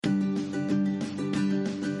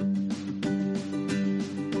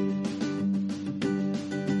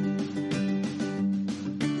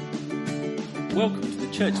Welcome to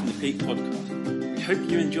the Church in the Peak podcast. We hope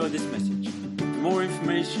you enjoy this message. For more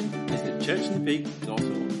information, visit churchinthepeak.org.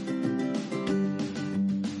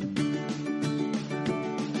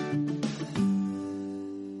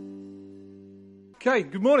 Okay,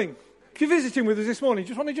 good morning. If you're visiting with us this morning,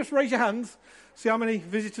 just raise your hands, see how many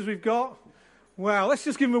visitors we've got. Well, let's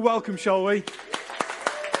just give them a welcome, shall we? It's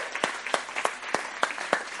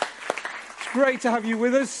great to have you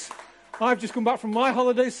with us. I've just come back from my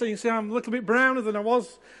holidays, so you can see I'm a little bit browner than I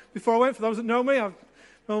was before I went. For those that know me, I've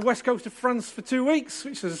been on the west coast of France for 2 weeks,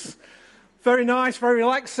 which is very nice, very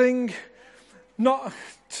relaxing. Not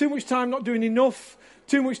too much time not doing enough,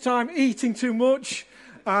 too much time eating too much,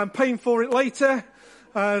 paying for it later,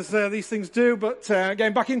 as these things do. But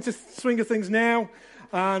getting back into the swing of things now,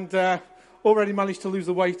 and already managed to lose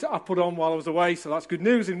the weight I put on while I was away, so that's good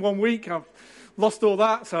news. In 1 week, I've lost all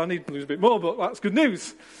that, so I need to lose a bit more, but that's good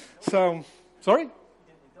news. So, sorry?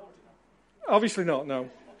 Obviously not,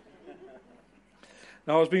 no.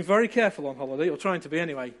 No, I was being very careful on holiday, or trying to be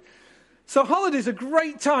anyway. So holidays are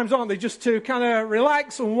great times, aren't they, just to kind of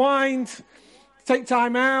relax, unwind, take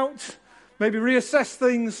time out, maybe reassess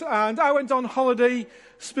things. And I went on holiday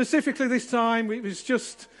specifically this time. It was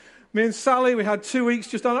just me and Sally. We had 2 weeks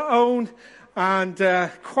just on our own,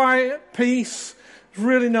 and quiet, peace,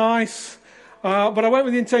 really nice. But I went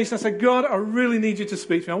with the intention, I said, God, I really need you to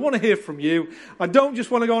speak to me. I want to hear from you. I don't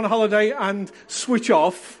just want to go on a holiday and switch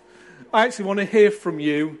off. I actually want to hear from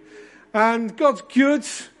you. And God's good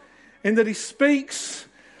in that he speaks.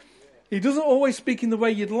 He doesn't always speak in the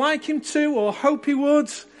way you'd like him to or hope he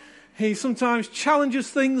would. He sometimes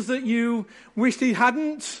challenges things that you wished he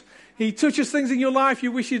hadn't. He touches things in your life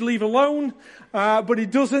you wish he'd leave alone, but he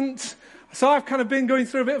doesn't. So I've kind of been going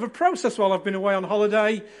through a bit of a process while I've been away on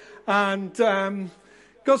holiday. And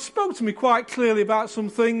God spoke to me quite clearly about some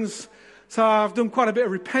things. So I've done quite a bit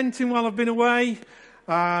of repenting while I've been away.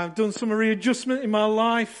 I've done some readjustment in my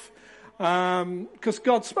life because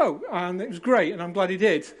God spoke, and it was great, and I'm glad he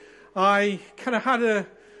did. I kind of had a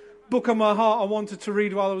book on my heart I wanted to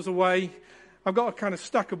read while I was away. I've got a kind of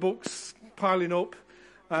stack of books piling up.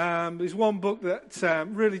 There's one book that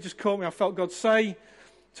really just caught me. I felt God say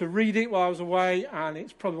to read it while I was away, and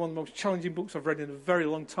it's probably one of the most challenging books I've read in a very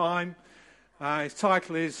long time. His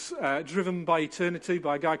title is Driven by Eternity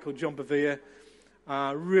by a guy called John Bevere.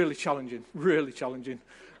 Really challenging.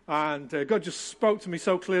 And God just spoke to me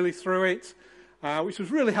so clearly through it, which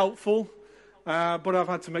was really helpful, but I've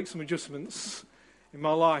had to make some adjustments in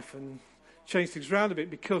my life and change things around a bit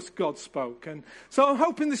because God spoke. And so I'm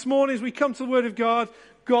hoping this morning as we come to the Word of God,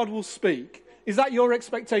 God will speak. Is that your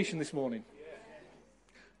expectation this morning?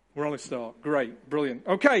 We're on a start. Great. Brilliant.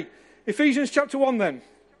 Okay. Ephesians chapter 1 then.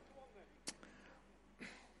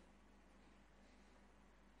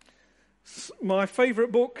 It's my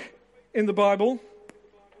favourite book in the Bible.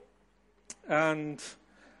 And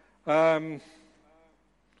has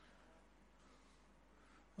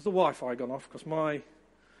the Wi-Fi gone off? Because my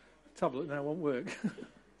tablet now won't work.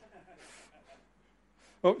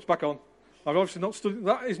 Oh, it's back on. I've obviously not stood.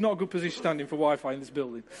 That is not a good position standing for Wi-Fi in this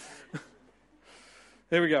building.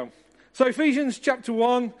 Here we go. So Ephesians chapter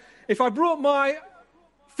 1. If I brought my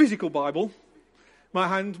physical Bible,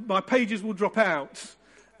 my pages will drop out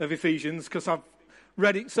of Ephesians because I've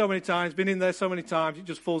read it so many times, been in there so many times, it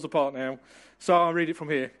just falls apart now. So I'll read it from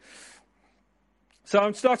here. So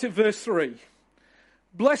I'm starting at verse 3.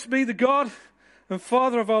 Blessed be the God and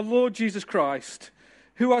Father of our Lord Jesus Christ,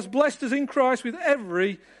 who has blessed us in Christ with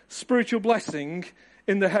every spiritual blessing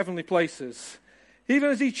in the heavenly places, even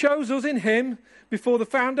as he chose us in him before the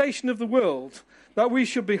foundation of the world, that we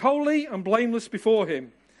should be holy and blameless before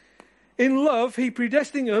him. In love, he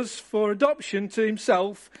predestined us for adoption to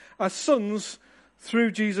himself as sons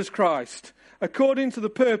through Jesus Christ, according to the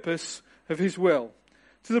purpose of his will,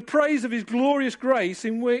 to the praise of his glorious grace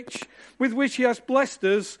with which he has blessed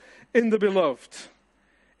us in the beloved.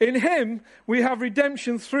 In him we have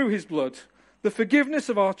redemption through his blood, the forgiveness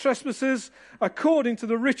of our trespasses, according to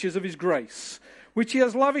the riches of his grace, which he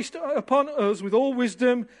has lavished upon us with all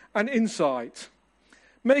wisdom and insight,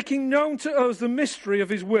 making known to us the mystery of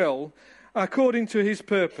his will, according to his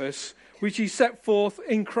purpose, which he set forth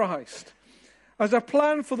in Christ, as a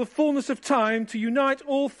plan for the fullness of time to unite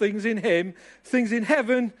all things in him, things in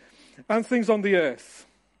heaven and things on the earth.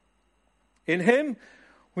 In him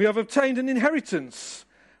we have obtained an inheritance,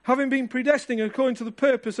 having been predestined according to the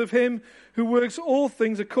purpose of him who works all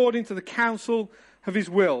things according to the counsel of his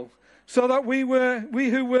will, so that we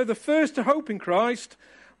who were the first to hope in Christ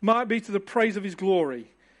might be to the praise of his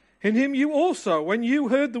glory. In him you also, when you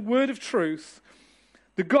heard the word of truth,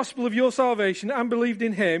 the gospel of your salvation, and believed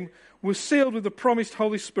in him, were sealed with the promised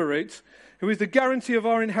Holy Spirit, who is the guarantee of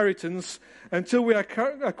our inheritance until we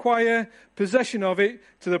acquire possession of it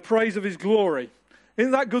to the praise of his glory.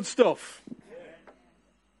 Isn't that good stuff?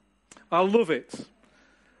 I love it.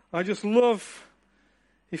 I just love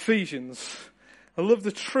Ephesians. I love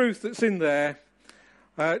the truth that's in there.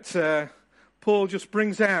 Paul just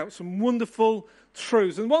brings out some wonderful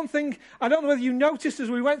truths. And one thing, I don't know whether you noticed as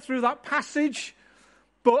we went through that passage,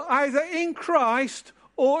 but either in Christ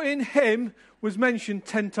or in him was mentioned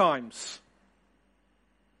 10 times.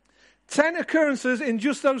 10 occurrences in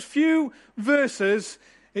just those few verses.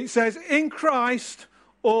 It says in Christ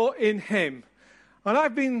or in him.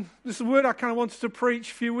 And this is a word I kind of wanted to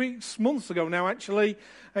preach a few months ago now actually.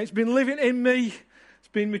 It's been living in me. It's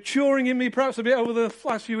been maturing in me perhaps a bit over the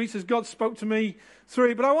last few weeks as God spoke to me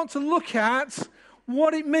through it. But I want to look at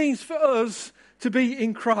what it means for us to be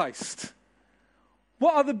in Christ.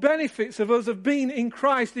 What are the benefits of us of being in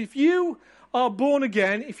Christ? If you are born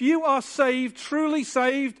again, if you are saved, truly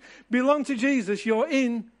saved, belong to Jesus, you're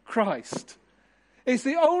in Christ. It's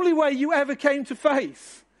the only way you ever came to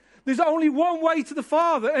faith. There's only one way to the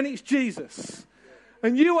Father, and it's Jesus.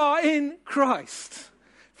 And you are in Christ.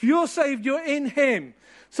 If you're saved, you're in him.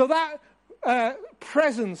 So that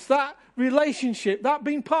presence, that relationship, that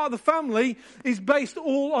being part of the family is based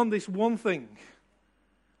all on this one thing.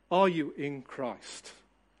 Are you in Christ?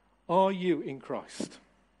 Are you in Christ?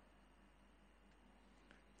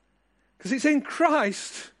 Because it's in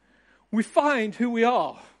Christ we find who we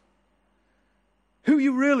are. Who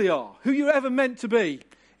you really are. Who you're ever meant to be.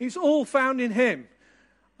 It's all found in him.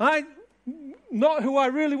 Not who I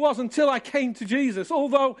really was until I came to Jesus.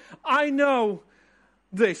 Although I know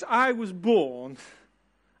this. I was born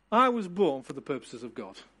for the purposes of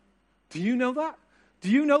God. Do you know that?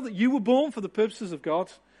 Do you know that you were born for the purposes of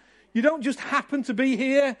God? You don't just happen to be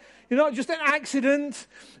here. You're not just an accident.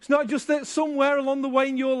 It's not just that somewhere along the way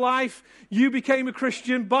in your life you became a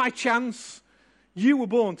Christian by chance. You were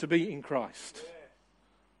born to be in Christ.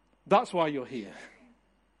 That's why you're here.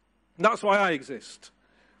 That's why I exist.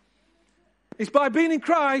 It's by being in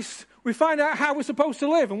Christ we find out how we're supposed to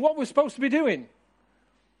live and what we're supposed to be doing.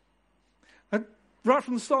 And right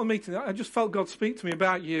from the start of the meeting, I just felt God speak to me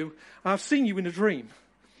about you. I've seen you in a dream.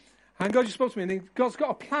 And God just spoke to me, and God's got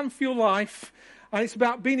a plan for your life, and it's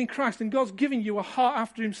about being in Christ, and God's giving you a heart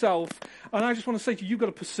after himself. And I just want to say to you, you've got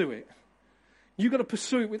to pursue it. You've got to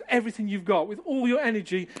pursue it with everything you've got, with all your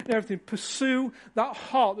energy and everything. Pursue that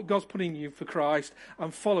heart that God's put in you for Christ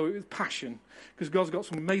and follow it with passion. Because God's got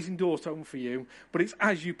some amazing doors to open for you. But it's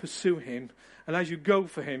as you pursue him and as you go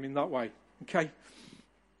for him in that way. Okay?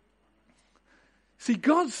 See,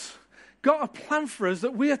 God's got a plan for us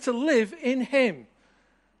that we are to live in him.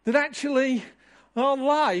 That actually our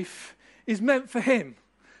life is meant for him.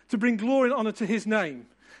 To bring glory and honor to his name.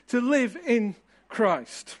 To live in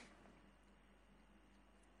Christ.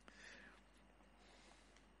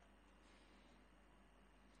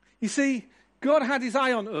 You see, God had his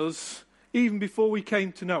eye on us even before we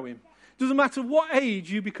came to know him. It doesn't matter what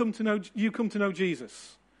age you come to know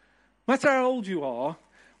Jesus. No matter how old you are,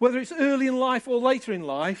 whether it's early in life or later in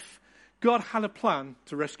life, God had a plan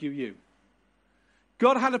to rescue you.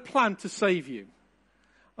 God had a plan to save you.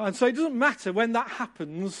 And so it doesn't matter when that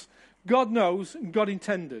happens, God knows and God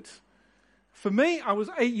intended. For me, I was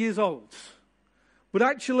 8 years old. But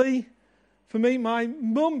actually, for me, my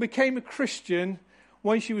mum became a Christian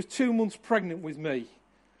when she was 2 months pregnant with me.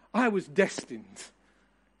 I was destined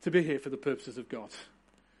to be here for the purposes of God.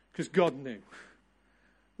 Because God knew.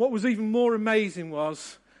 What was even more amazing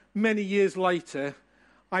was, many years later,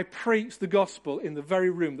 I preached the gospel in the very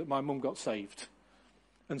room that my mum got saved.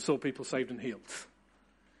 And saw people saved and healed.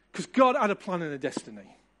 Because God had a plan and a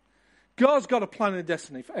destiny. God's got a plan and a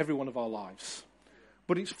destiny for every one of our lives.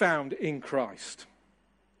 But it's found in Christ.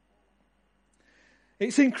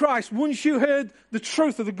 It's in Christ. Once you heard the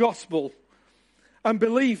truth of the gospel and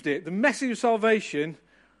believed it, the message of salvation,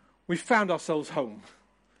 we found ourselves home.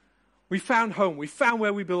 We found home. We found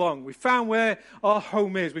where we belong. We found where our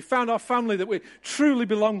home is. We found our family that we truly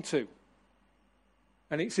belong to.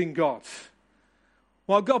 And it's in God.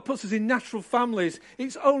 While God puts us in natural families,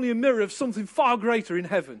 it's only a mirror of something far greater in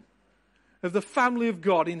heaven. Of the family of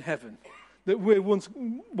God in heaven. That we're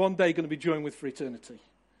one day going to be joined with for eternity.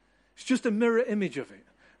 It's just a mirror image of it,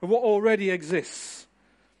 of what already exists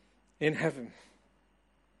in heaven.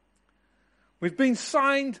 We've been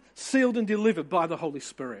signed, sealed, and delivered by the Holy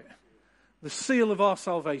Spirit. The seal of our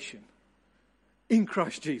salvation in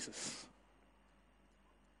Christ Jesus.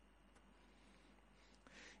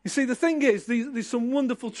 You see, the thing is, there's some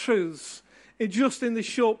wonderful truths just in this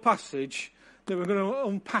short passage that we're going to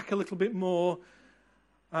unpack a little bit more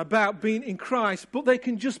about being in Christ, but they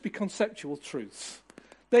can just be conceptual truths.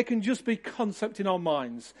 They can just be concept in our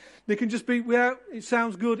minds. They can just be, well, it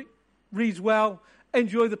sounds good, it reads well,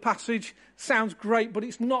 enjoy the passage, sounds great, but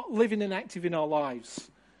it's not living and active in our lives.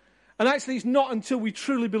 And actually, it's not until we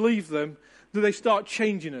truly believe them that they start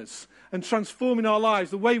changing us and transforming our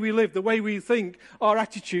lives, the way we live, the way we think, our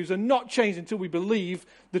attitudes are not changed until we believe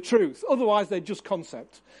the truth. Otherwise, they're just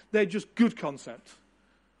concept. They're just good concept.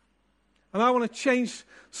 And I want to change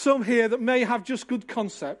some here that may have just good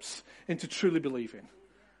concepts into truly believing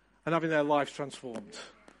and having their lives transformed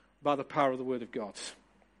by the power of the Word of God.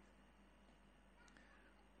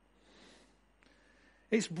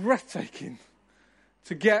 It's breathtaking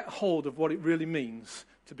to get hold of what it really means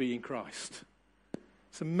to be in Christ.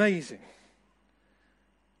 It's amazing.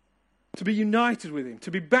 To be united with Him,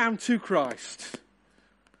 to be bound to Christ.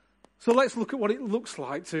 So let's look at what it looks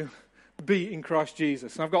like to be in Christ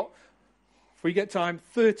Jesus. And I've got, if we get time,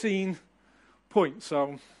 13 points.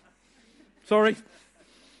 So, sorry.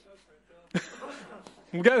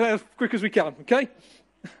 We'll get there as quick as we can, okay?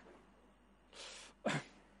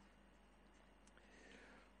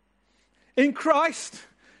 In Christ,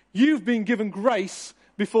 you've been given grace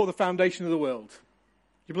before the foundation of the world.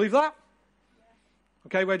 You believe that?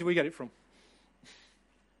 Okay, where do we get it from?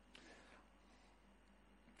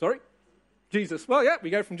 Sorry? Jesus. Well, yeah, we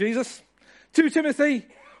get it from Jesus. 2 Timothy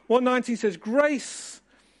 1:19 says, grace,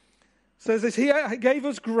 says this, He gave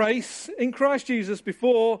us grace in Christ Jesus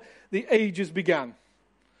before the ages began.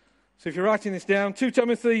 So if you're writing this down, 2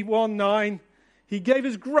 Timothy 1:9, He gave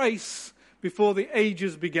us grace before the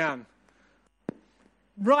ages began.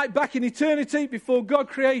 Right back in eternity, before God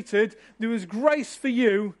created, there was grace for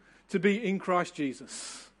you to be in Christ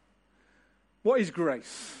Jesus. What is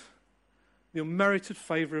grace? The unmerited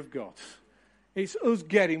favour of God. It's us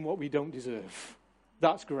getting what we don't deserve.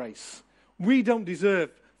 That's grace. We don't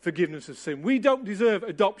deserve forgiveness of sin. We don't deserve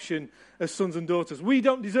adoption as sons and daughters. We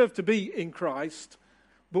don't deserve to be in Christ,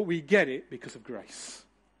 but we get it because of grace.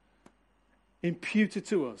 Imputed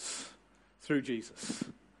to us through Jesus.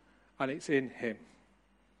 And it's in Him.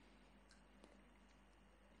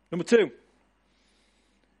 Number 2.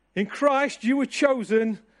 In Christ you were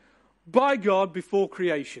chosen by God before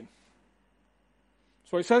creation.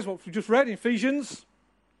 That's what it says, what we just read in Ephesians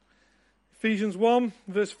 1,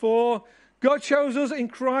 verse 4. God chose us in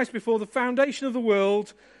Christ before the foundation of the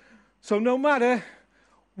world. So no matter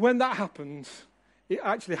when that happened, it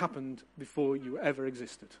actually happened before you ever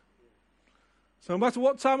existed. So no matter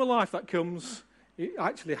what time of life that comes, it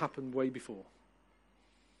actually happened way before.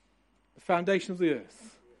 The foundation of the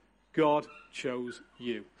earth. God chose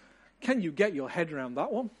you. Can you get your head around that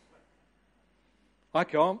one? I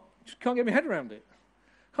can't. Just can't get my head around it.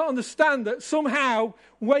 Can't understand that somehow,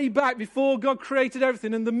 way back before God created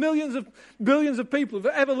everything and the billions of people who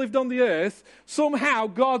have ever lived on the earth, somehow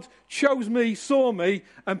God chose me, saw me,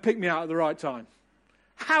 and picked me out at the right time.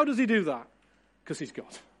 How does He do that? Because He's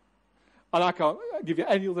God. And I can't give you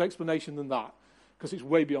any other explanation than that, because it's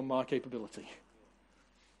way beyond my capability.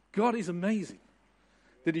 God is amazing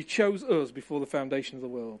that He chose us before the foundation of the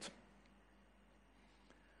world.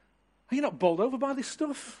 Are you not bowled over by this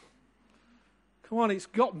stuff? Come on, it's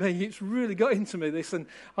got me. It's really got into me, this. And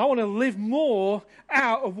I want to live more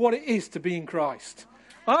out of what it is to be in Christ.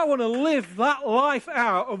 I want to live that life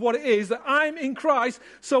out of what it is that I'm in Christ.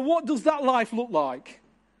 So what does that life look like?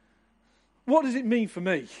 What does it mean for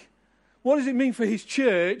me? What does it mean for His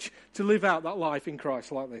church to live out that life in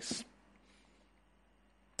Christ like this?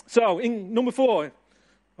 So, in number 4...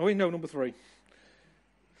 number 3.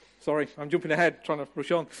 Sorry, I'm jumping ahead, trying to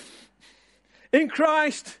rush on. In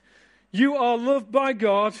Christ, you are loved by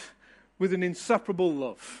God with an inseparable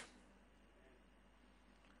love.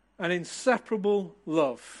 An inseparable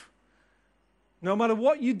love. No matter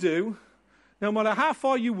what you do, no matter how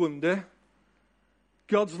far you wander,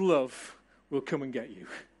 God's love will come and get you.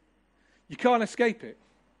 You can't escape it.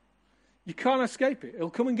 You can't escape it. It'll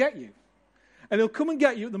come and get you. And it'll come and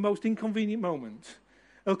get you at the most inconvenient moment.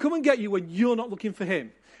 It'll come and get you when you're not looking for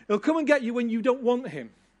Him. It'll come and get you when you don't want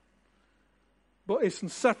Him. But it's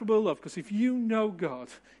inseparable love, because if you know God,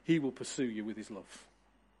 He will pursue you with His love.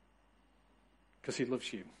 Because He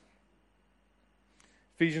loves you.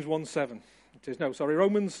 Ephesians 1:7.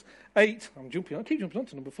 Romans 8. I keep jumping on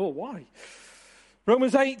to number 4. Why?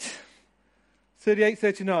 Romans 8, 38,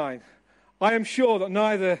 39. I am sure that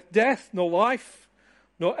neither death, nor life,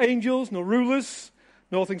 nor angels, nor rulers,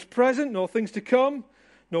 nor things present, nor things to come,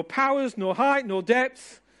 nor powers, nor height, nor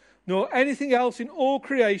depth, nor anything else in all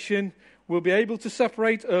creation will be able to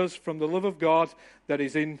separate us from the love of God that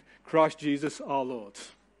is in Christ Jesus our Lord.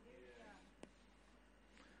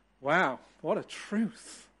 Wow, what a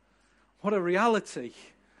truth. What a reality.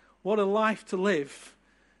 What a life to live,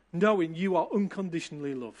 knowing you are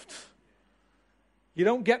unconditionally loved. You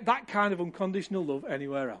don't get that kind of unconditional love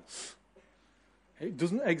anywhere else. It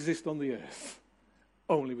doesn't exist on the earth.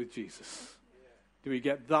 Only with Jesus do we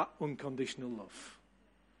get that unconditional love.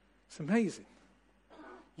 It's amazing.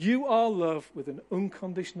 You are loved with an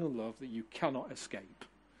unconditional love that you cannot escape,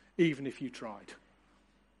 even if you tried.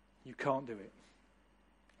 You can't do it.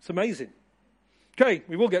 It's amazing. Okay,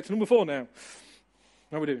 we will get to number 4 now.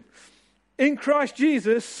 How are we doing? In Christ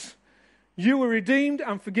Jesus, you were redeemed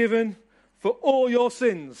and forgiven for all your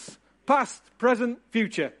sins, past, present,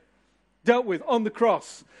 future, dealt with on the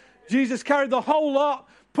cross. Jesus carried the whole lot,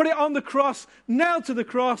 put it on the cross, nailed to the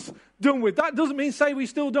cross, done with. That doesn't mean say we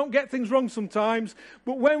still don't get things wrong sometimes,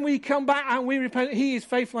 but when we come back and we repent, he is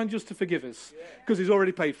faithful and just to forgive us because he's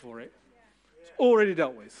already paid for it. It's already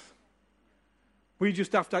dealt with. We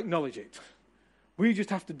just have to acknowledge it. We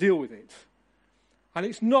just have to deal with it. And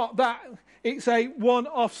it's not that it's a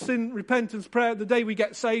one-off sin repentance prayer the day we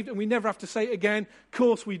get saved and we never have to say it again. Of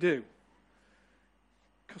course we do.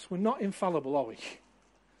 Because we're not infallible, are we?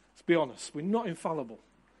 Let's be honest. We're not infallible.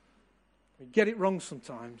 We get it wrong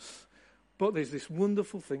sometimes. But there's this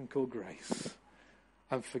wonderful thing called grace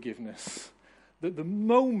and forgiveness. That the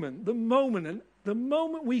moment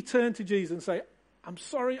we turn to Jesus and say, I'm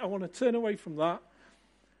sorry, I want to turn away from that,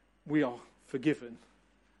 we are forgiven.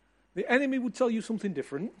 The enemy would tell you something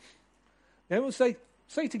different. They would say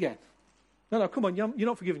it again. No, come on, you're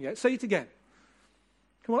not forgiven yet. Say it again.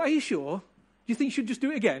 Come on, are you sure? Do you think you should just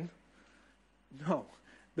do it again? No.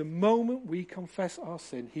 The moment we confess our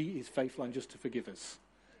sin, he is faithful and just to forgive us.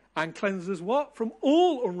 And cleanse us what? From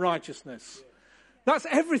all unrighteousness. That's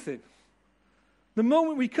everything. The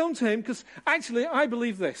moment we come to him, because actually I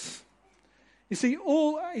believe this. You see,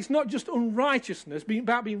 it's not just unrighteousness,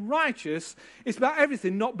 about being righteous, it's about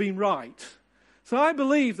everything not being right. So I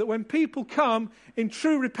believe that when people come in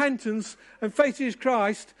true repentance and faith in Jesus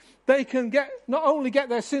Christ, they can not only get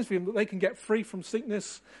their sins forgiven, but they can get free from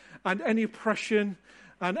sickness and any oppression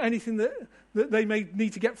and anything that they may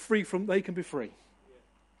need to get free from, they can be free.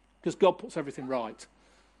 Because God puts everything right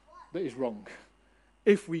that is wrong.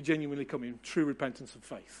 If we genuinely come in true repentance and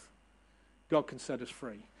faith, God can set us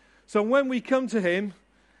free. So when we come to him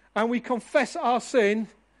and we confess our sin,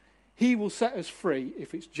 he will set us free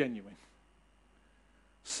if it's genuine.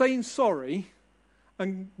 Saying sorry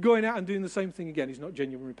and going out and doing the same thing again is not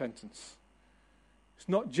genuine repentance. It's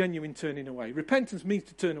not genuine turning away. Repentance means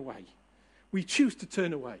to turn away. We choose to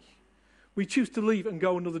turn away. We choose to leave and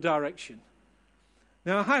go another direction.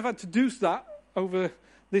 Now, I have had to do that over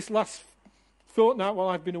this last fortnight while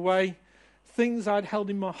I've been away. Things I'd held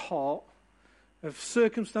in my heart of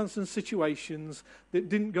circumstances and situations that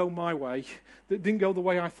didn't go my way, that didn't go the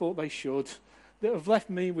way I thought they should, that have left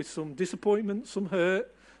me with some disappointment, some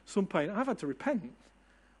hurt, some pain. I've had to repent.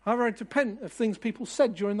 I've had to repent of things people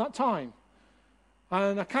said during that time.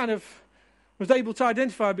 And I kind of was able to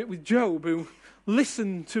identify a bit with Job, who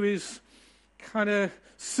listened to his kind of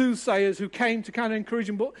soothsayers who came to kind of encourage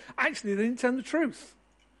him, but actually they didn't tell him the truth.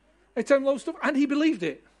 They told him loads of stuff, and he believed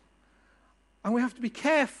it. And we have to be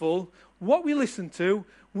careful what we listen to,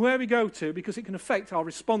 where we go to, because it can affect our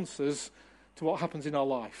responses to what happens in our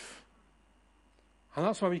life. And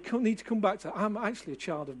that's why we need to come back to, I'm actually a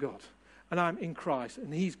child of God, and I'm in Christ,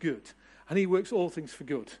 and he's good, and he works all things for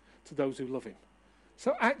good to those who love him.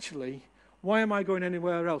 So actually, why am I going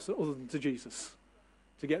anywhere else other than to Jesus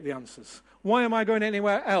to get the answers? Why am I going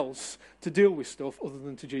anywhere else to deal with stuff other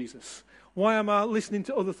than to Jesus? Why am I listening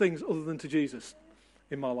to other things other than to Jesus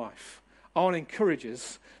in my life? I want to encourage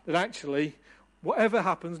us that actually, whatever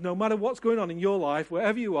happens, no matter what's going on in your life,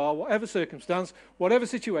 wherever you are, whatever circumstance, whatever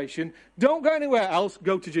situation, don't go anywhere else,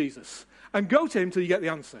 go to Jesus. And go to him till you get the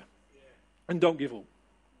answer. And don't give up.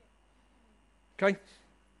 Okay?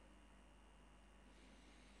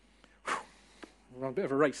 We're on a bit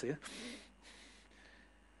of a race here.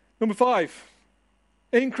 Number 5.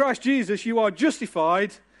 In Christ Jesus, you are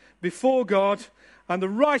justified before God, and the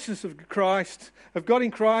righteousness of God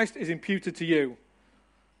in Christ, is imputed to you.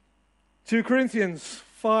 2 Corinthians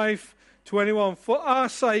 5:21. For our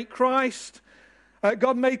sake,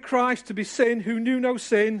 God made Christ to be sin who knew no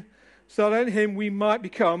sin, so that in him we might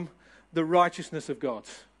become the righteousness of God.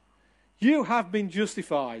 You have been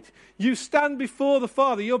justified. You stand before the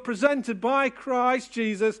Father. You're presented by Christ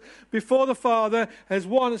Jesus before the Father as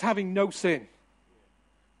one as having no sin.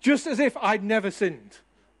 Just as if I'd never sinned.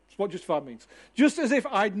 That's what justified means. Just as if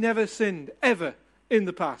I'd never sinned ever in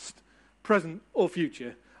the past, present or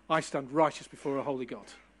future, I stand righteous before a holy God.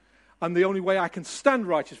 And the only way I can stand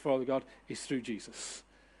righteous before a holy God is through Jesus.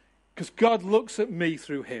 Because God looks at me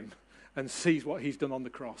through him and sees what he's done on the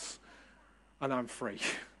cross. And I'm free.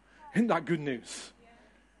 Isn't that good news?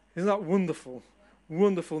 Isn't that wonderful,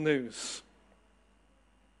 wonderful news?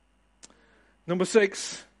 Number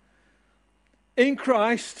 6. In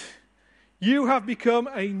Christ, you have become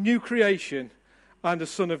a new creation and a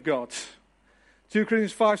son of God. 2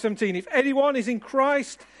 Corinthians 5:17. If anyone is in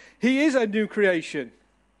Christ, he is a new creation.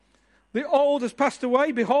 The old has passed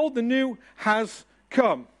away. Behold, the new has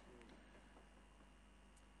come.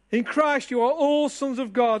 In Christ, you are all sons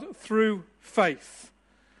of God through faith.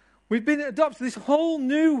 We've been adopted to this whole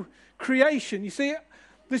new creation. You see,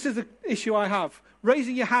 this is the issue I have.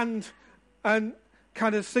 Raising your hand and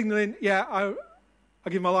kind of signaling, yeah, I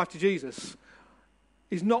give my life to Jesus,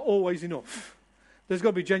 is not always enough. There's got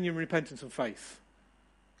to be genuine repentance and faith.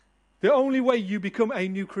 The only way you become a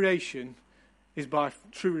new creation is by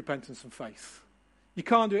true repentance and faith. You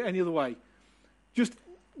can't do it any other way. Just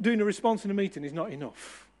doing a response in a meeting is not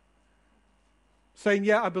enough. Saying,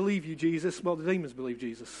 yeah, I believe you, Jesus. Well, the demons believe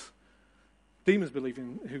Jesus. Demons believe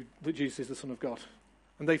that Jesus is the Son of God.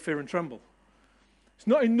 And they fear and tremble. It's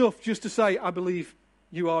not enough just to say, I believe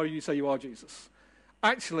you say you are Jesus.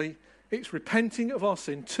 Actually, it's repenting of our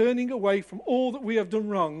sin, turning away from all that we have done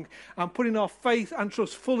wrong, and putting our faith and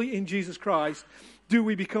trust fully in Jesus Christ. Do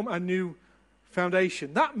we become a new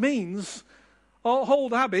foundation? That means our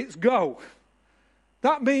old habits go.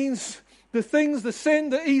 That means the sin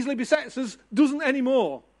that easily besets us doesn't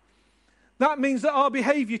anymore. That means that our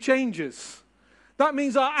behavior changes. That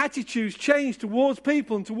means our attitudes change towards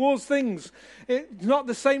people and towards things. It's not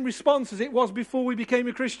the same response as it was before we became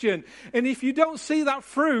a Christian. And if you don't see that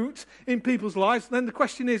fruit in people's lives, then the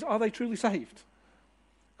question is, are they truly saved?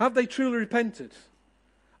 Have they truly repented?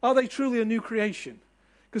 Are they truly a new creation?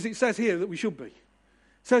 Because it says here that we should be. It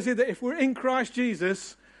says here that if we're in Christ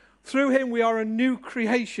Jesus, through him we are a new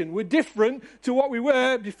creation. We're different to what we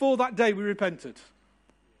were before that day we repented.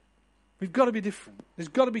 We've got to be different. There's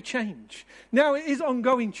got to be change. Now it is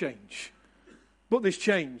ongoing change. But there's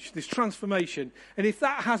change, there's transformation. And if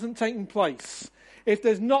that hasn't taken place, if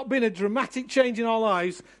there's not been a dramatic change in our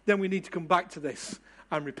lives, then we need to come back to this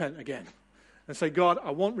and repent again. And say, God,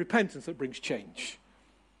 I want repentance that brings change.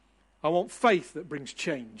 I want faith that brings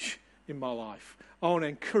change in my life. I want to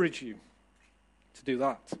encourage you to do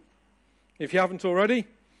that. If you haven't already,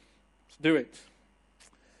 let's do it.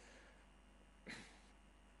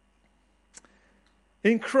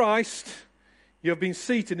 In Christ, you have been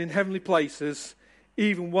seated in heavenly places,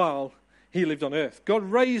 even while he lived on earth. God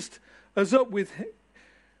raised us up with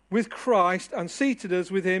Christ and seated us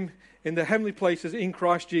with him in the heavenly places in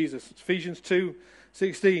Christ Jesus. It's Ephesians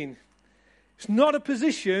 2:16. It's not a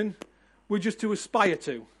position we're just to aspire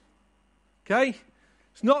to. Okay?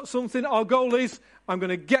 It's not something our goal is, I'm going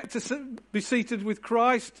to get to be seated with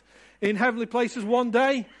Christ in heavenly places one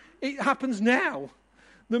day. It happens now.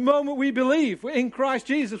 The moment we believe we're in Christ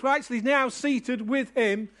Jesus, we're actually now seated with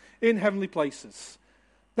him in heavenly places.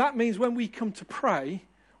 That means when we come to pray,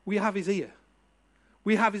 we have his ear.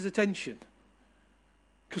 We have his attention.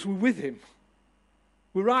 Because we're with him.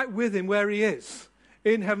 We're right with him where he is,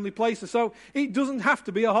 in heavenly places. So it doesn't have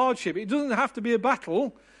to be a hardship. It doesn't have to be a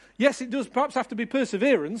battle. Yes, it does perhaps have to be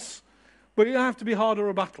perseverance, but it doesn't have to be hard or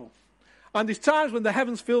a battle. And there's times when the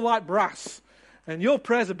heavens feel like brass, and your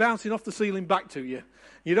prayers are bouncing off the ceiling back to you.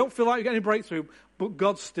 You don't feel like you're getting a breakthrough, but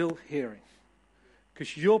God's still hearing.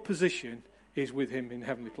 Because your position is with him in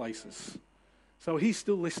heavenly places. So he's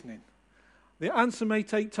still listening. The answer may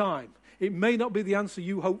take time. It may not be the answer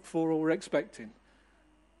you hoped for or were expecting.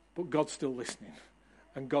 But God's still listening.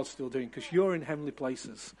 And God's still doing, because you're in heavenly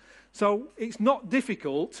places. So it's not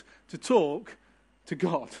difficult to talk to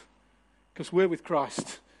God, because we're with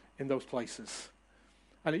Christ in those places.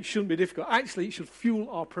 And it shouldn't be difficult. Actually, it should fuel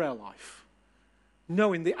our prayer life,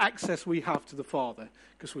 knowing the access we have to the Father,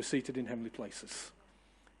 because we're seated in heavenly places.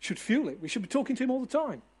 It should fuel it. We should be talking to him all the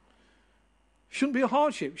time. It shouldn't be a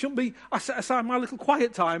hardship. It shouldn't be, I set aside my little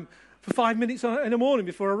quiet time for 5 minutes in the morning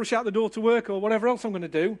before I rush out the door to work or whatever else I'm going to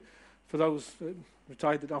do. For those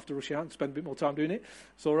retired that have to rush out and spend a bit more time doing it,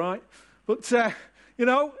 it's all right. But,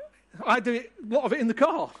 I do a lot of it in the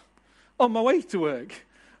car, on my way to work.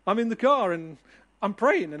 I'm in the car and I'm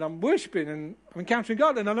praying and I'm worshipping and I'm encountering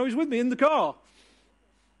God, and I know he's with me in the car.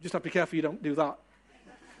 Just have to be careful you don't do that.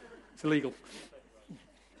 It's illegal.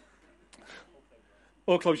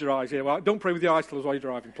 Or close your eyes. Yeah, well, don't pray with your eyes closed while you're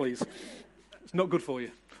driving, please. It's not good for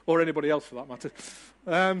you, or anybody else for that matter.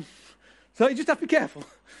 So you just have to be careful.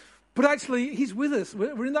 But actually, he's with us.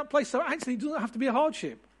 We're in that place, so actually it doesn't have to be a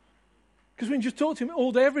hardship. Because we can just talk to him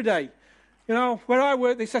all day, every day. You know, where I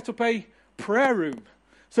work, they set up a prayer room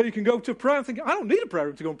So you can go to prayer and think, I don't need a prayer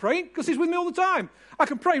room to go and pray because he's with me all the time. I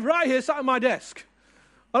can pray right here, sat at my desk.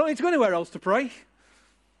 I don't need to go anywhere else to pray.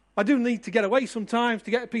 I do need to get away sometimes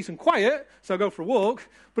to get peace and quiet, so I go for a walk.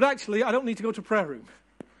 But actually, I don't need to go to a prayer room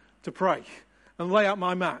to pray and lay out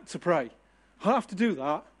my mat to pray. I don't have to do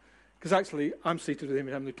that because actually I'm seated with him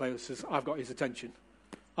in heavenly places. I've got his attention.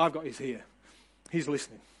 I've got his ear. He's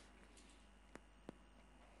listening.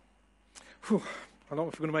 Whew, I don't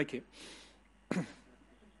know if we're going to make it.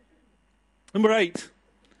 Number 8.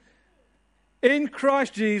 In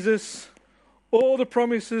Christ Jesus, all the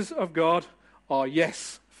promises of God are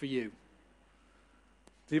yes for you.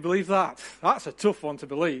 Do you believe that? That's a tough one to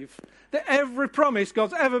believe. That every promise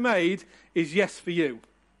God's ever made is yes for you.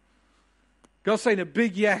 God's saying a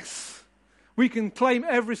big yes. We can claim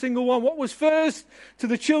every single one. What was first to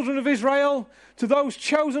the children of Israel, to those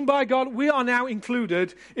chosen by God, we are now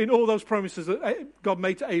included in all those promises that God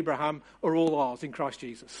made to Abraham are all ours in Christ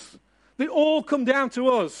Jesus. They all come down to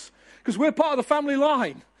us because we're part of the family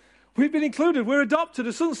line. We've been included. We're adopted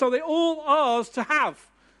as sons, so they're all ours to have.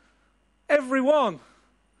 Every one.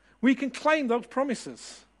 We can claim those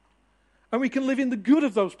promises. And we can live in the good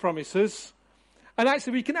of those promises. And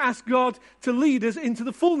actually we can ask God to lead us into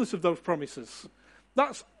the fullness of those promises.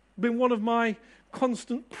 That's been one of my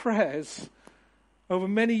constant prayers over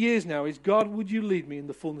many years now is, God, would you lead me in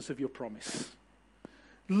the fullness of your promise?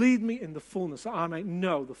 Lead me in the fullness that I may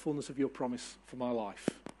know the fullness of your promise for my life.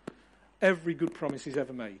 Every good promise he's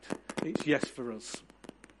ever made. It's yes for us,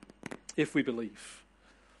 if we believe.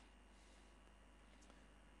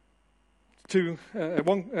 2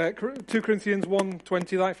 Corinthians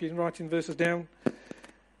 1:20, that if you're writing verses down.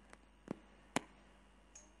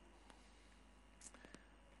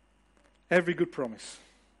 Every good promise,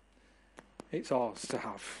 it's ours to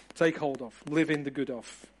have. Take hold of, live in the good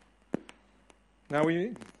of. Now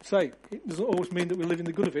we say, it doesn't always mean that we live in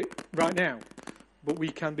the good of it right now, but we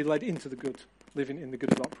can be led into the good, living in the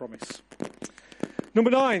good of that promise.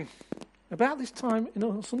 Number 9. About this time,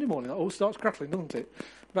 on Sunday morning, that all starts crackling, doesn't it?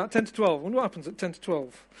 About 10 to 12. I wonder what happens at 10 to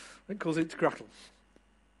 12. It causes it to crackle.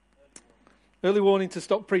 Early warning to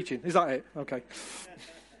stop preaching. Is that it? Okay.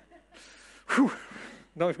 Whew.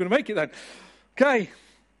 Not if we're going to make it then. Okay.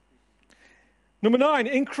 Number 9.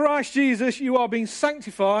 In Christ Jesus, you are being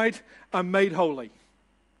sanctified and made holy.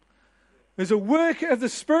 There's a work of the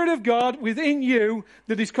Spirit of God within you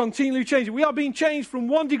that is continually changing. We are being changed from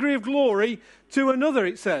one degree of glory to another,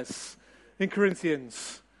 it says in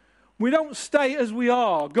Corinthians. We don't stay as we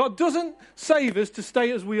are. God doesn't save us to stay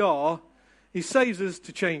as we are. He saves us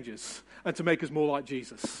to change us and to make us more like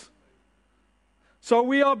Jesus. So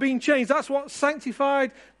we are being changed. That's what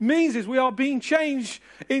sanctified means, is we are being changed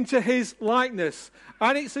into his likeness.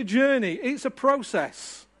 And it's a journey. It's a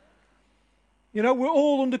process. You know, we're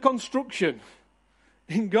all under construction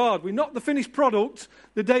in God. We're not the finished product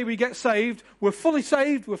the day we get saved. We're fully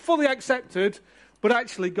saved. We're fully accepted. But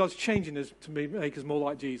actually, God's changing us to make us more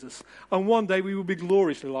like Jesus. And one day we will be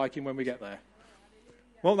gloriously like him when we get there.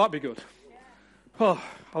 Won't that be good? Oh,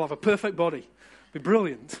 I'll have a perfect body. Be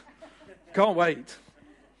brilliant. Can't wait.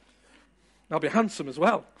 I'll be handsome as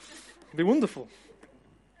well. It'll be wonderful.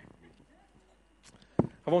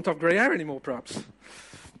 I won't have grey hair anymore, perhaps.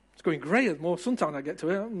 It's going grey the more suntan I get to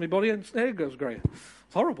it. My body and hair goes grey.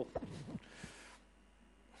 It's horrible.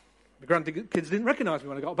 The grandkids didn't recognise me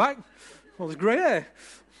when I got back. Well, there's grey hair.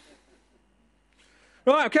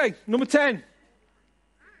 Right, okay, number 10.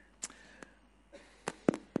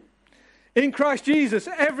 In Christ Jesus,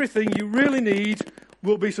 everything you really need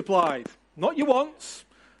will be supplied. Not your wants,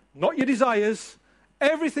 not your desires.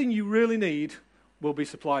 Everything you really need will be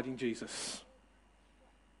supplied in Jesus.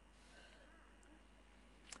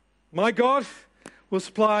 My God will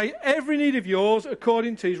supply every need of yours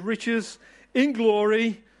according to his riches in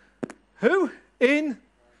glory. Who? In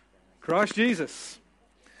Christ Jesus.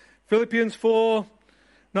 Philippians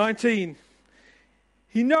 4:19.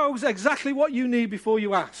 He knows exactly what you need before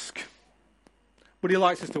you ask. But he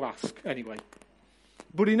likes us to ask anyway.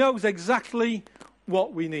 But he knows exactly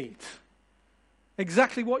what we need.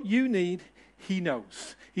 Exactly what you need, he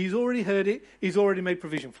knows. He's already heard it. He's already made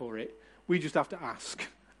provision for it. We just have to ask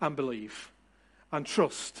and believe and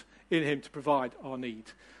trust in him to provide our need.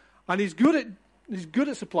 And he's good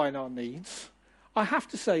at supplying our needs. I have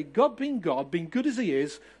to say, God, being good as he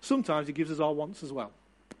is, sometimes he gives us our wants as well.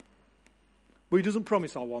 But he doesn't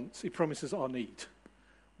promise our wants, he promises our need.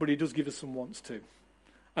 But he does give us some wants too.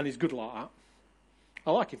 And he's good like that.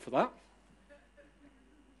 I like him for that.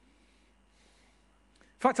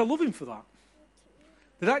 In fact, I love him for that.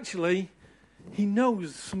 That actually, he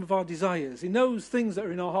knows some of our desires. He knows things that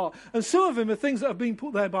are in our heart. And some of them are things that have been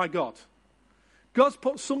put there by God. God's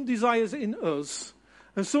put some desires in us.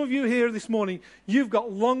 And some of you here this morning, you've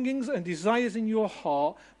got longings and desires in your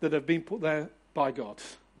heart that have been put there by God.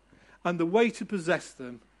 And the way to possess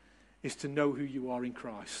them is to know who you are in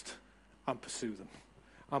Christ and pursue them.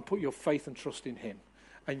 And put your faith and trust in him.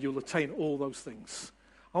 And you'll attain all those things.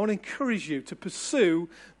 I want to encourage you to pursue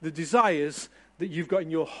the desires that you've got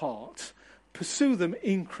in your heart. Pursue them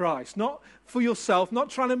in Christ, not for yourself, not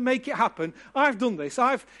trying to make it happen. I've done this.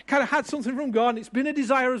 I've kind of had something from God, and it's been a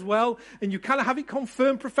desire as well, and you kind of have it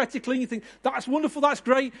confirmed prophetically, and you think, that's wonderful, that's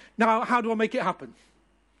great. Now, how do I make it happen?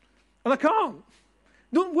 And I can't.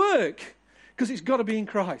 It doesn't work, because it's got to be in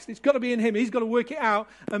Christ. It's got to be in him. He's got to work it out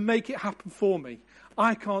and make it happen for me.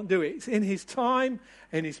 I can't do it. It's in his time,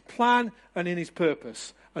 in his plan, and in his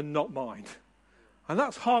purpose, and not mine. And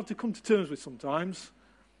that's hard to come to terms with sometimes,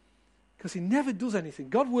 because he never does anything.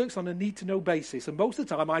 God works on a need-to-know basis, and most of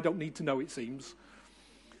the time I don't need to know, it seems.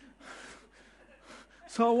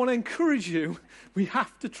 So I want to encourage you, we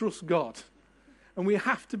have to trust God, and we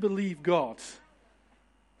have to believe God,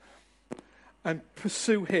 and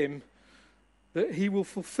pursue him, that he will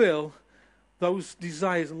fulfill those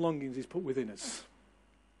desires and longings he's put within us.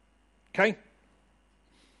 Okay?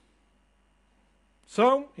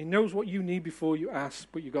 So, he knows what you need before you ask,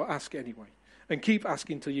 but you've got to ask anyway. And keep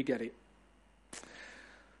asking till you get it.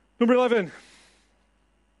 Number 11.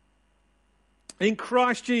 In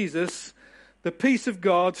Christ Jesus, the peace of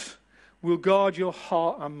God will guard your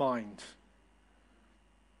heart and mind.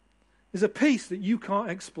 There's a peace that you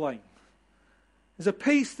can't explain. There's a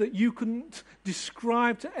peace that you couldn't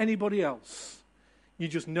describe to anybody else. You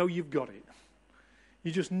just know you've got it.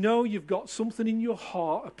 You just know you've got something in your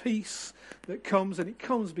heart, a peace that comes, and it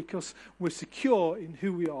comes because we're secure in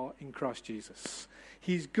who we are in Christ Jesus.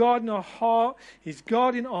 He's guarding our heart, he's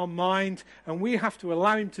guarding our mind, and we have to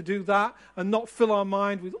allow him to do that and not fill our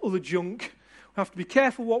mind with other junk. We have to be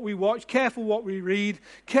careful what we watch, careful what we read,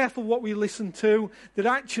 careful what we listen to, that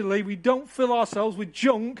actually we don't fill ourselves with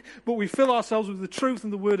junk, but we fill ourselves with the truth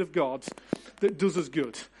and the word of God that does us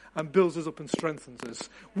good and builds us up and strengthens us.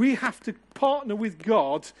 We have to partner with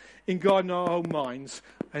God in guarding our own minds,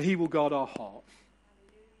 and he will guard our heart.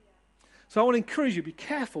 So I want to encourage you, be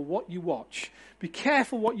careful what you watch. Be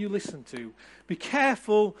careful what you listen to. Be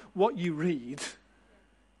careful what you read,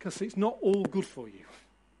 because it's not all good for you.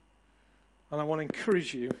 And I want to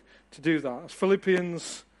encourage you to do that. As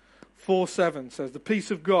Philippians 4:7 says, the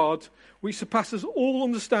peace of God, which surpasses all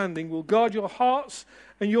understanding, will guard your hearts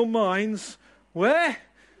and your minds. Where?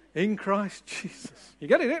 In Christ Jesus. You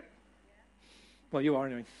getting it? Well, you are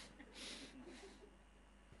anyway.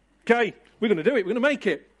 Okay, we're going to do it. We're going to make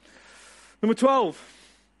it. Number 12.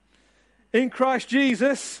 In Christ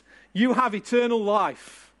Jesus, you have eternal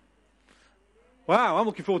life. Wow, I'm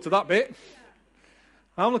looking forward to that bit.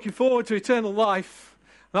 I'm looking forward to eternal life.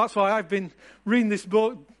 That's why I've been reading this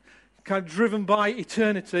book, kind of driven by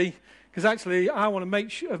eternity, because actually I want to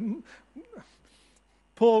make sure.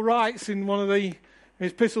 Paul writes in one of his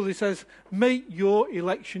epistles, he says, make your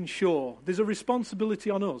election sure. There's a responsibility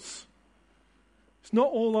on us. It's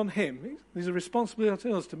not all on him. There's a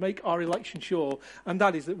responsibility on us to make our election sure, and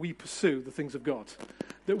that is that we pursue the things of God,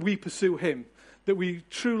 that we pursue him, that we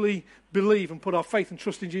truly believe and put our faith and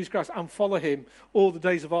trust in Jesus Christ and follow him all the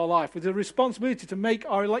days of our life. With a responsibility to make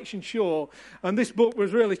our election sure. And this book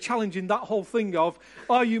was really challenging that whole thing of,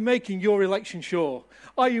 are you making your election sure?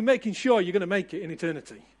 Are you making sure you're going to make it in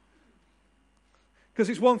eternity? Because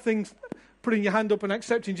it's one thing putting your hand up and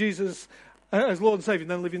accepting Jesus as Lord and Saviour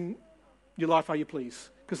and then living your life how you please.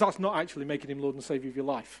 Because that's not actually making him Lord and Saviour of your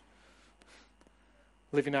life.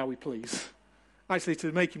 Living how we please. Actually,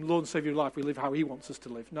 to make him Lord and Saviour of your life, we live how he wants us to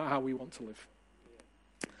live, not how we want to live.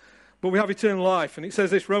 But we have eternal life. And it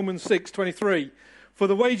says this, Romans 6:23. For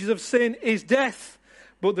the wages of sin is death,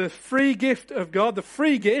 but the free gift of God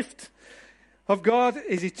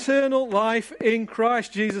is eternal life in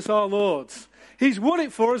Christ Jesus our Lord. He's won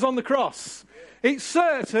it for us on the cross. It's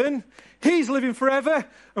certain. He's living forever,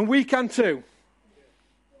 and we can too.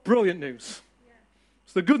 Brilliant news.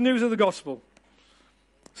 It's the good news of the gospel.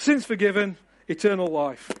 Sins forgiven, eternal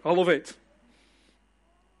life. I love it.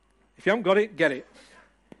 If you haven't got it, get it.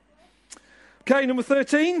 Okay, number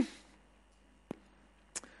 13.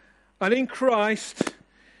 And in Christ,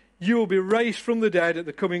 you will be raised from the dead at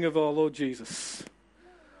the coming of our Lord Jesus.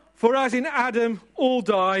 For as in Adam all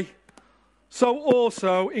die, so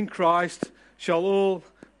also in Christ shall all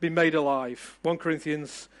be made alive. 1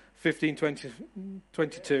 Corinthians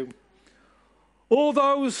 15:22. All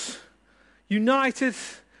those united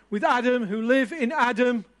with Adam who live in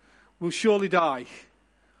Adam will surely die.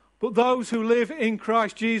 But those who live in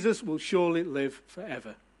Christ Jesus will surely live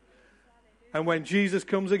forever. And when Jesus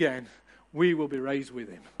comes again, we will be raised with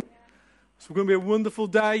him. So it's going to be a wonderful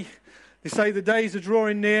day. They say the days are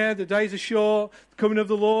drawing near, the days are short, the coming of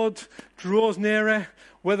the Lord draws nearer.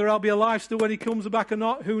 Whether I'll be alive still when he comes back or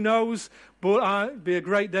not, who knows? But it'll be a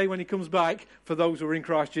great day when he comes back for those who are in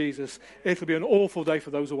Christ Jesus. It'll be an awful day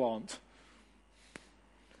for those who aren't.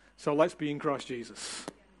 So let's be in Christ Jesus,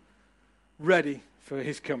 ready for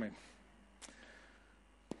his coming.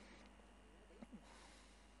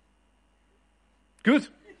 Good.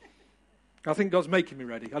 I think God's making me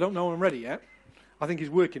ready. I don't know I'm ready yet. I think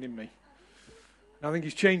he's working in me. I think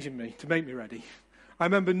he's changing me to make me ready. I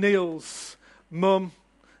remember Neil's mum.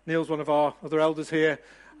 Neil's one of our other elders here.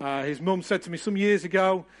 His mum said to me some years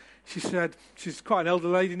ago, she said, she's quite an elder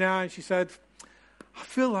lady now, and she said, I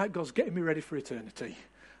feel like God's getting me ready for eternity.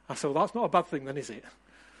 I said, well, that's not a bad thing then, is it?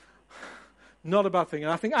 Not a bad thing.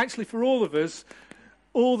 And I think actually for all of us,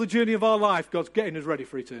 all the journey of our life, God's getting us ready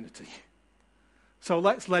for eternity. So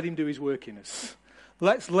let's let him do his work in us.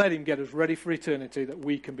 Let's let him get us ready for eternity that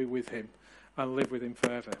we can be with him and live with him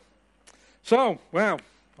forever. So, wow,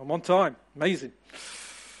 I'm on time. Amazing.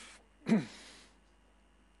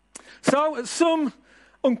 So, at some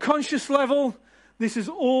unconscious level, this is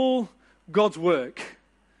all God's work.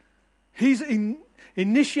 He's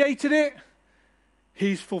initiated it.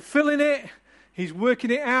 He's fulfilling it. He's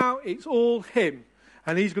working it out. It's all him.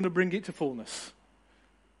 And he's going to bring it to fullness.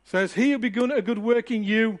 Says, he who begun a good work in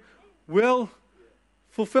you will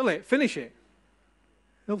fulfill it, finish it.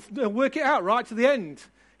 He'll work it out right to the end.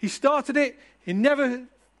 He started it. He never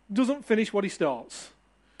doesn't finish what he starts.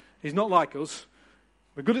 He's not like us.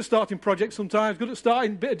 We're good at starting projects sometimes, good at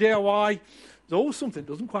starting a bit of DIY. There's always something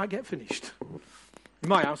that doesn't quite get finished. In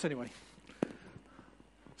my house, anyway.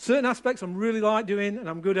 Certain aspects I'm really like doing and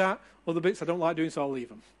I'm good at. Other bits I don't like doing, so I'll leave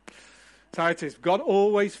them. That's how it is. God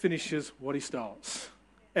always finishes what he starts.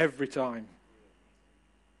 Every time.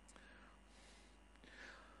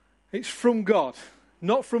 It's from God,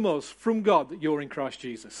 not from us, from God that you're in Christ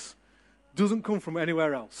Jesus. Doesn't come from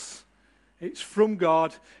anywhere else. It's from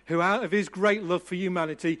God who out of his great love for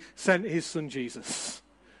humanity sent his son Jesus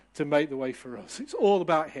to make the way for us. It's all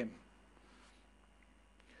about him.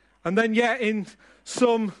 And then yet in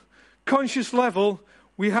some conscious level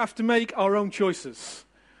we have to make our own choices.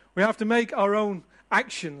 We have to make our own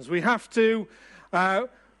actions. We have to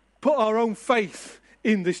put our own faith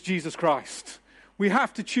in this Jesus Christ. We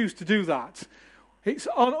have to choose to do that. It's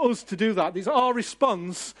on us to do that. It's our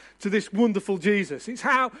response to this wonderful Jesus. It's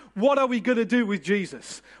what are we going to do with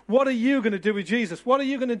Jesus? What are you going to do with Jesus? What are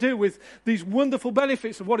you going to do with these wonderful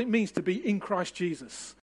benefits of what it means to be in Christ Jesus?